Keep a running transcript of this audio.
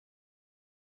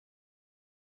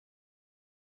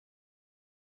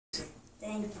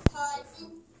Thank you.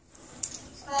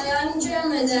 Hi, I'm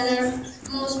Jeremy, and our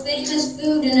most famous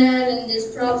food in Ireland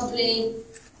is probably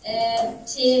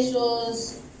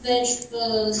potatoes,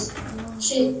 vegetables,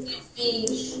 chicken,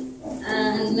 meat,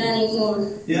 and many more.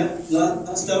 Yeah,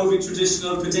 that would be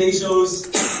traditional potatoes,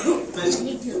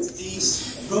 vegetables,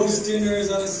 eat, roast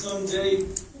dinners on a Sunday,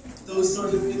 those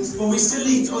sort of things. But we still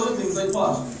eat other things like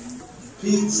what?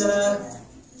 Pizza,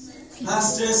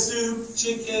 pasta, soup,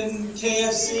 chicken,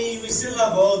 KFC. We still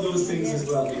have all those things as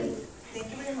well here.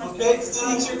 Okay, does that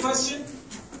answer your question?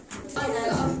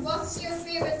 What's your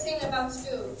favorite thing about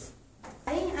school?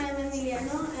 Hi, I'm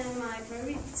Emiliano, and my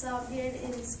favorite subject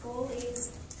in school is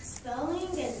spelling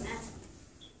and math.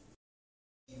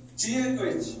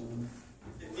 Geography.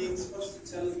 It means, what's it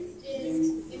telling you?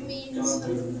 It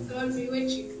means God be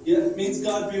with you. Yeah, it means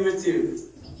God be with you.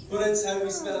 But it's how we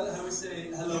spell it, how we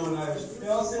say hello in Irish. Can we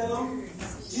all say hello?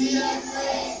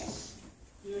 Geography.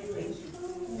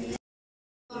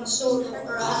 On a soda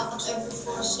or a hat every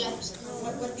 4 steps.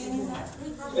 What do you mean that?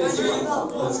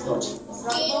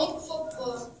 Gaelic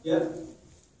football. Yeah.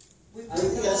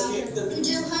 Anything else? We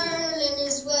do hurling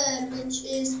as well, which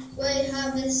is where you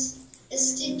have a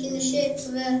stick in the shape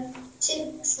of a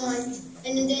tick sign,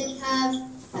 and then you have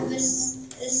a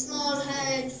small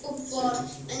hard football,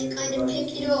 and you kind of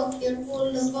pick it up, you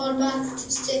pull the ball back to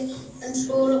the stick and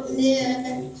throw it up in the air,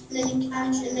 and then you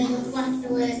catch it and then you whack it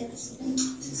away.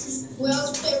 We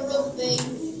also play rugby,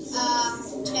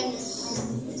 tennis,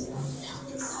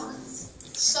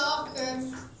 soccer,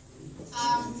 and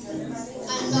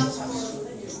lots more.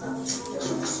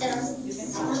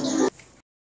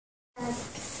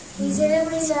 He's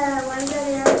always one that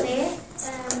play.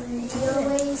 He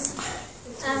always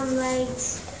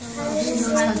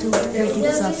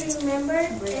remember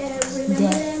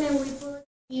them, and we put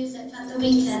Music at the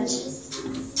weekend.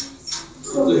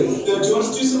 Lovely. Do you want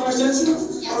to do some more dancing?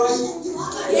 Yeah. All right.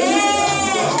 yeah.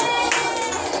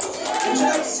 Would you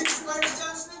like to sing some Irish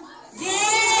dancing?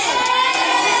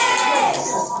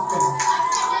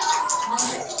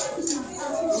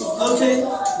 Okay. Okay.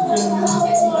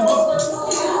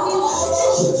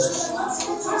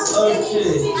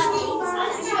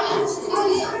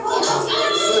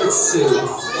 Let's see.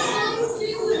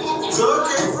 Is that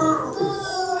okay for?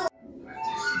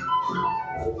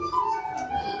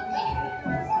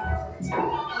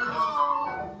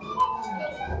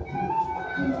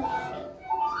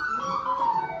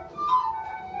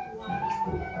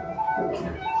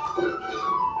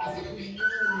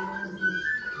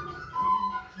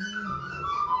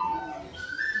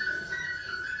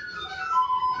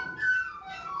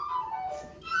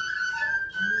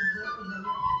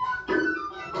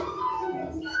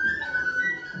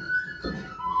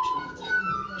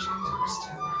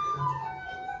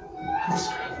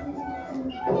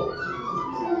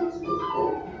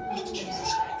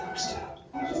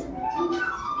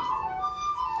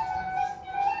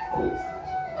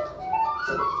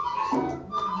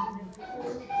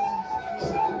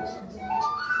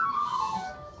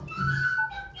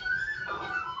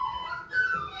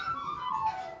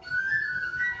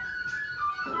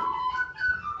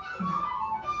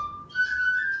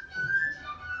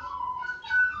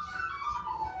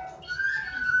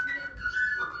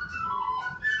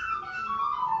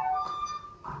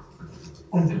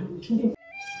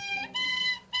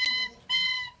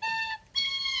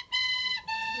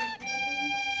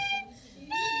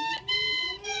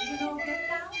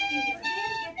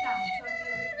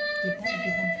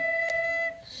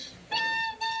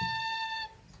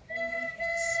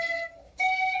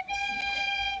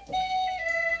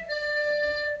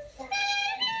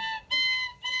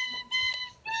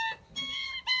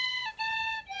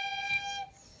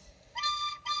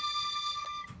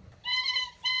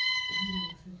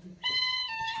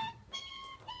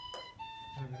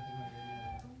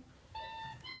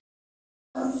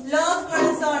 Los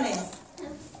corazones.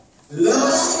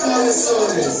 Los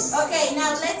corazones. Okay,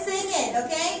 now let's sing it,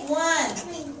 okay? 1,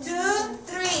 2,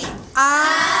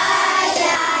 3.